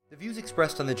views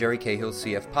expressed on the Jerry Cahill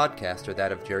CF podcast are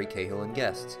that of Jerry Cahill and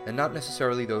guests, and not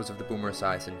necessarily those of the Boomer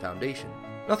Esiason Foundation.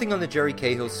 Nothing on the Jerry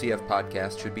Cahill CF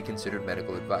podcast should be considered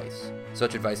medical advice.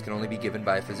 Such advice can only be given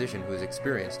by a physician who is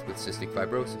experienced with cystic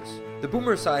fibrosis. The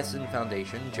Boomer Esiason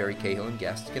Foundation, Jerry Cahill and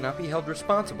guests cannot be held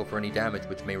responsible for any damage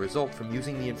which may result from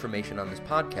using the information on this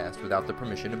podcast without the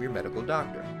permission of your medical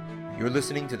doctor. You're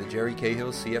listening to the Jerry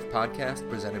Cahill CF podcast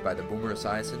presented by the Boomer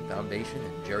Esiason Foundation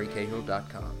and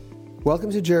jerrycahill.com.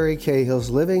 Welcome to Jerry Cahill's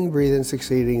Living, Breathing,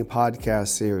 Succeeding podcast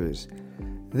series.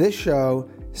 This show,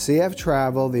 CF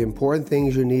Travel, The Important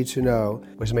Things You Need to Know,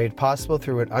 was made possible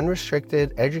through an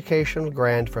unrestricted educational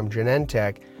grant from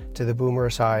Genentech to the Boomer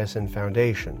Esiason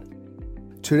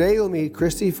Foundation. Today you'll meet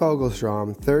Christy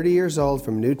Fogelstrom, 30 years old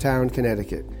from Newtown,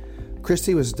 Connecticut.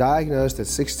 Christy was diagnosed at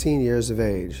 16 years of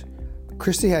age.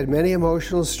 Christy had many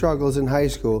emotional struggles in high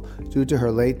school due to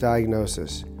her late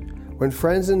diagnosis. When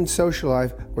friends and social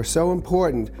life were so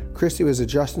important, Christy was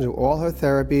adjusting to all her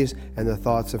therapies and the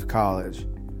thoughts of college.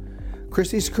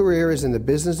 Christy's career is in the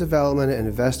business development and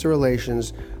investor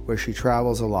relations, where she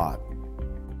travels a lot.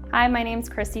 Hi, my name's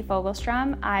Christy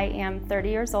Fogelstrom. I am 30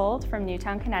 years old from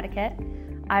Newtown, Connecticut.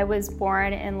 I was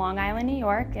born in Long Island, New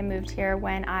York, and moved here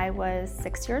when I was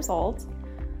 6 years old.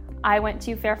 I went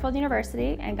to Fairfield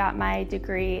University and got my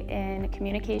degree in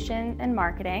communication and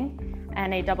marketing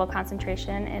and a double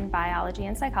concentration in biology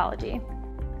and psychology.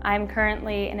 I'm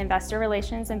currently an investor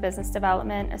relations and business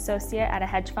development associate at a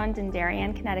hedge fund in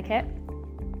Darien, Connecticut,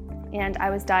 and I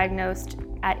was diagnosed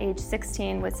at age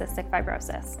 16 with cystic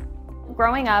fibrosis.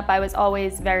 Growing up, I was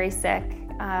always very sick,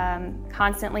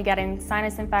 constantly getting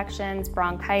sinus infections,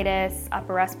 bronchitis,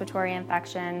 upper respiratory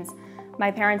infections.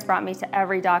 My parents brought me to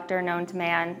every doctor known to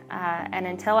man, and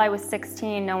until I was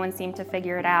 16, no one seemed to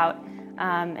figure it out.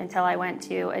 Until I went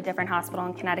to a different hospital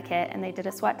in Connecticut and they did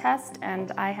a sweat test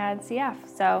and I had CF.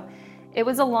 So it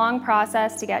was a long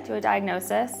process to get to a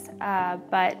diagnosis,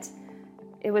 but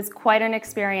it was quite an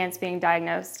experience being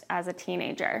diagnosed as a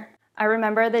teenager. I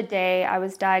remember the day I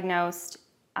was diagnosed,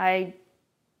 I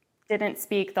didn't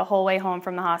speak the whole way home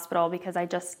from the hospital because I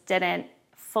just didn't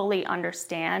fully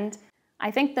understand.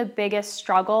 I think the biggest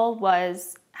struggle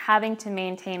was having to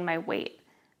maintain my weight.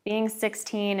 Being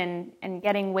 16 and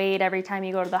getting weighed every time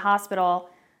you go to the hospital,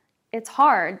 it's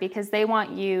hard because they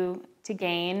want you to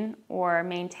gain or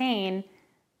maintain.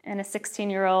 And a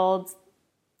 16-year-old,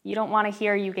 you don't want to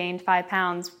hear you gained 5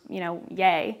 pounds,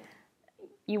 yay.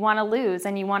 You want to lose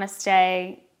and you want to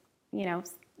stay,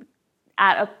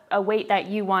 at a weight that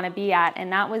you want to be at.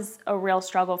 And that was a real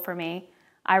struggle for me.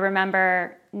 I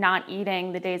remember not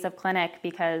eating the days of clinic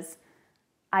because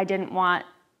I didn't want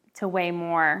to weigh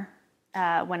more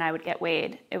when I would get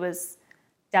weighed. It was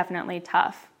definitely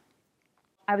tough.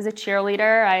 I was a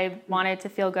cheerleader. I wanted to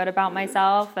feel good about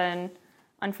myself, and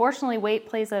unfortunately weight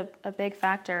plays a big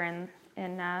factor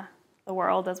in the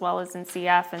world as well as in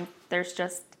CF, and there's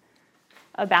just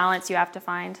a balance you have to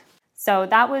find. So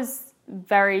that was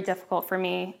very difficult for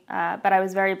me, but I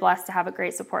was very blessed to have a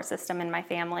great support system in my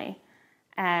family,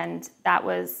 and that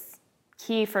was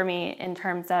key for me in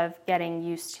terms of getting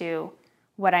used to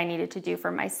what I needed to do for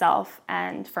myself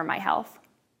and for my health.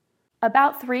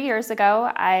 About 3 years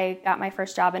ago, I got my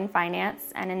first job in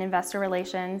finance and in investor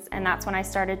relations, and that's when I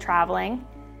started traveling.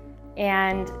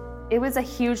 And it was a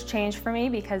huge change for me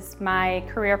because my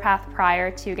career path prior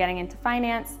to getting into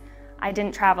finance, I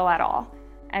didn't travel at all.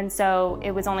 And so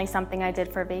it was only something I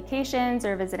did for vacations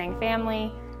or visiting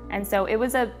family. And so it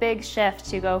was a big shift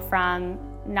to go from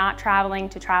not traveling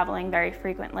to traveling very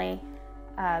frequently,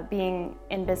 being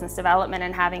in business development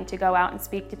and having to go out and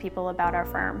speak to people about our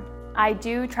firm. I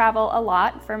do travel a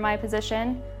lot for my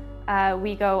position.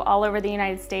 We go all over the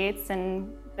United States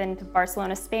and been to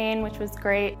Barcelona, Spain, which was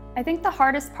great. I think the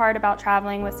hardest part about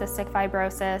traveling with cystic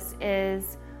fibrosis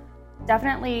is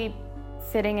definitely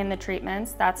fitting in the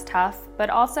treatments. That's tough.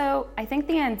 But also, I think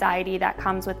the anxiety that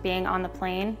comes with being on the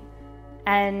plane.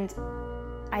 And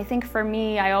I think for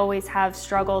me, I always have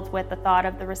struggled with the thought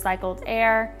of the recycled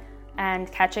air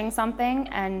and catching something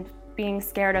and being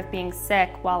scared of being sick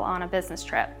while on a business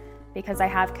trip because I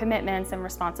have commitments and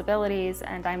responsibilities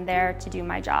and I'm there to do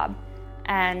my job.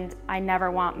 And I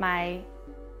never want my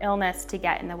illness to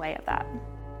get in the way of that.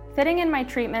 Fitting in my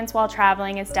treatments while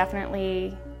traveling is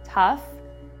definitely tough.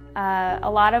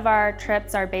 A lot of our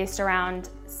trips are based around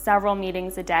several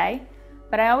meetings a day,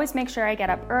 but I always make sure I get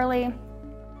up early,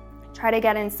 try to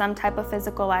get in some type of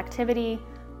physical activity,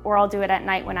 or I'll do it at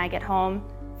night when I get home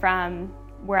from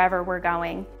wherever we're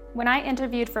going. When I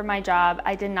interviewed for my job,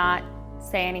 I did not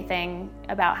say anything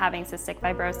about having cystic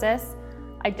fibrosis.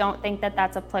 I don't think that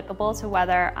that's applicable to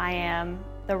whether I am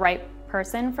the right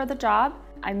person for the job.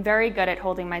 I'm very good at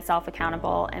holding myself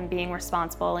accountable and being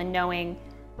responsible and knowing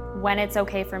when it's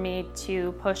okay for me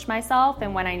to push myself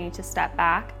and when I need to step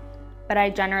back, but I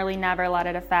generally never let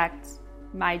it affect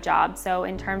my job. So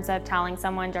in terms of telling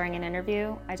someone during an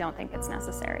interview, I don't think it's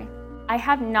necessary. I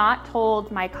have not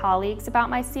told my colleagues about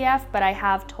my CF, but I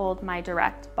have told my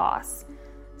direct boss.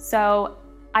 So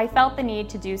I felt the need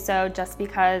to do so just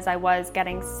because I was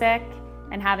getting sick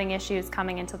and having issues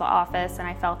coming into the office, and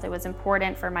I felt it was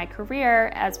important for my career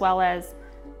as well as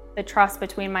the trust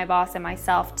between my boss and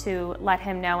myself to let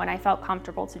him know, and I felt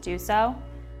comfortable to do so.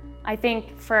 I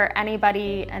think for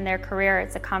anybody in their career,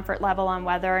 it's a comfort level on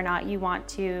whether or not you want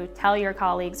to tell your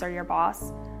colleagues or your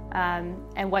boss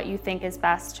and what you think is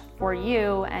best for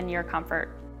you and your comfort.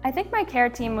 I think my care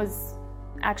team was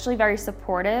actually very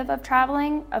supportive of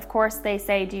traveling. Of course, they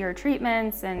say do your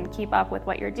treatments and keep up with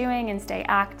what you're doing and stay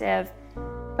active.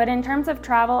 But in terms of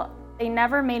travel, they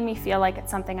never made me feel like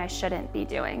it's something I shouldn't be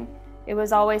doing. It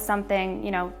was always something,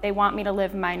 they want me to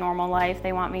live my normal life.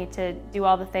 They want me to do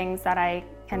all the things that I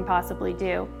can possibly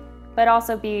do, but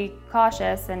also be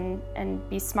cautious and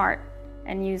be smart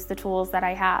and use the tools that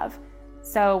I have.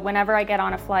 So whenever I get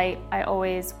on a flight, I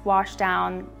always wash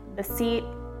down the seat,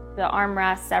 the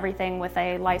armrests, everything with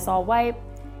a Lysol wipe,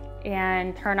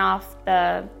 and turn off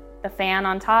the fan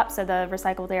on top so the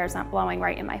recycled air is not blowing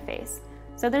right in my face.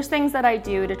 So there's things that I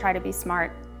do to try to be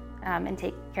smart and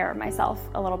take care of myself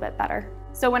a little bit better.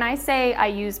 So when I say I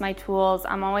use my tools,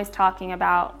 I'm always talking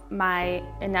about my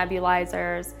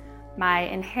nebulizers, my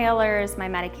inhalers, my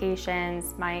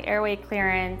medications, my airway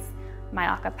clearance, my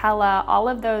acapella. All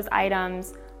of those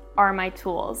items are my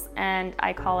tools, and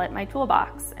I call it my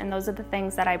toolbox. And those are the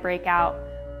things that I break out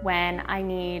when I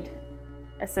need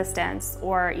assistance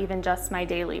or even just my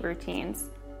daily routines.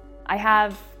 I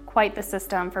have quite the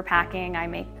system for packing. I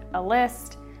make a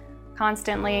list,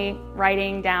 constantly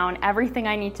writing down everything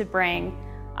I need to bring.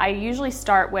 I usually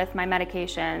start with my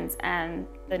medications and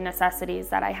the necessities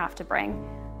that I have to bring.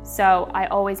 So I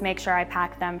always make sure I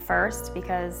pack them first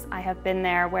because I have been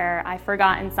there where I've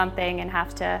forgotten something and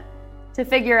have to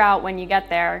figure out when you get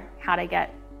there how to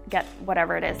get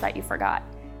whatever it is that you forgot.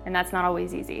 And that's not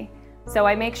always easy. So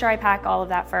I make sure I pack all of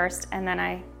that first, and then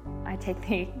I take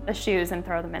the shoes and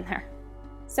throw them in there.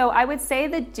 So I would say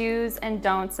the do's and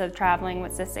don'ts of traveling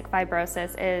with cystic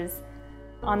fibrosis is,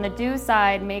 on the do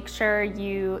side, make sure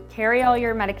you carry all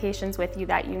your medications with you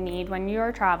that you need when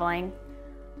you're traveling.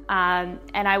 And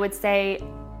I would say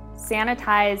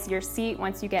sanitize your seat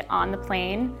once you get on the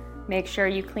plane. Make sure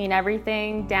you clean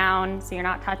everything down so you're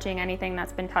not touching anything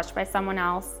that's been touched by someone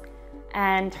else.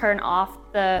 And turn off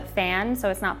the fan so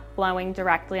it's not blowing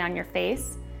directly on your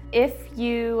face. If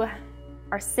you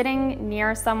are sitting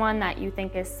near someone that you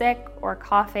think is sick or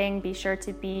coughing, be sure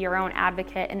to be your own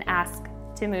advocate and ask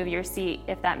to move your seat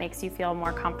if that makes you feel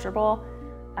more comfortable.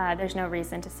 There's no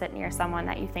reason to sit near someone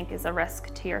that you think is a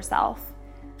risk to yourself.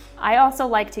 I also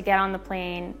like to get on the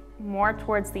plane more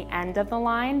towards the end of the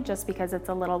line just because it's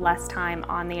a little less time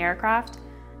on the aircraft,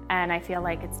 and I feel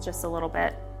like it's just a little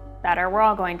bit better. We're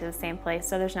all going to the same place,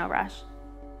 so there's no rush.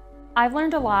 I've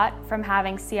learned a lot from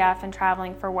having CF and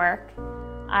traveling for work.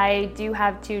 I do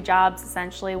have two jobs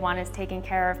essentially. One is taking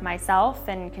care of myself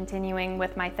and continuing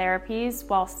with my therapies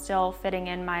while still fitting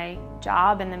in my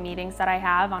job and the meetings that I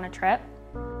have on a trip.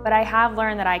 But I have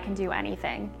learned that I can do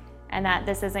anything and that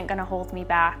this isn't going to hold me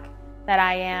back, that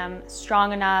I am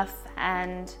strong enough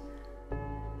and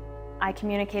I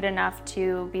communicate enough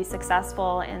to be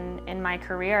successful in my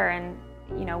career. And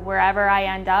wherever I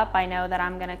end up, I know that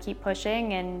I'm going to keep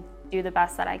pushing and do the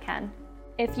best that I can.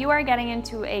 If you are getting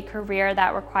into a career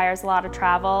that requires a lot of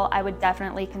travel, I would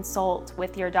definitely consult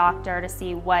with your doctor to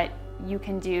see what you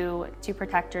can do to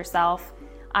protect yourself.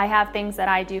 I have things that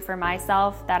I do for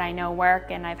myself that I know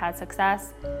work and I've had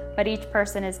success, but each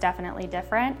person is definitely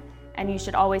different, and you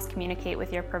should always communicate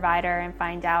with your provider and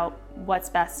find out what's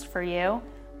best for you.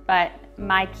 But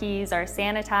my keys are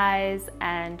sanitize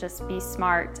and just be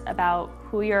smart about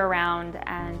who you're around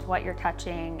and what you're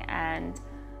touching, and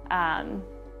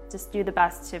just do the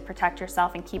best to protect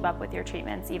yourself and keep up with your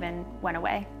treatments even when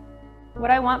away. What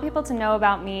I want people to know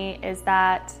about me is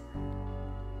that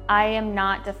I am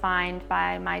not defined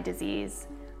by my disease.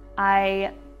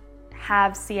 I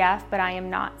have CF, but I am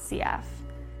not CF.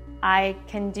 I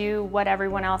can do what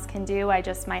everyone else can do. I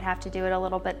just might have to do it a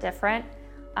little bit different.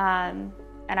 And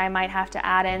I might have to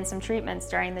add in some treatments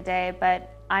during the day, but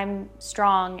I'm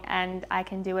strong and I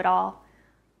can do it all.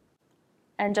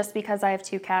 And just because I have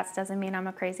 2 cats doesn't mean I'm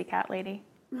a crazy cat lady.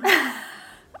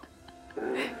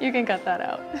 You can cut that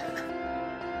out.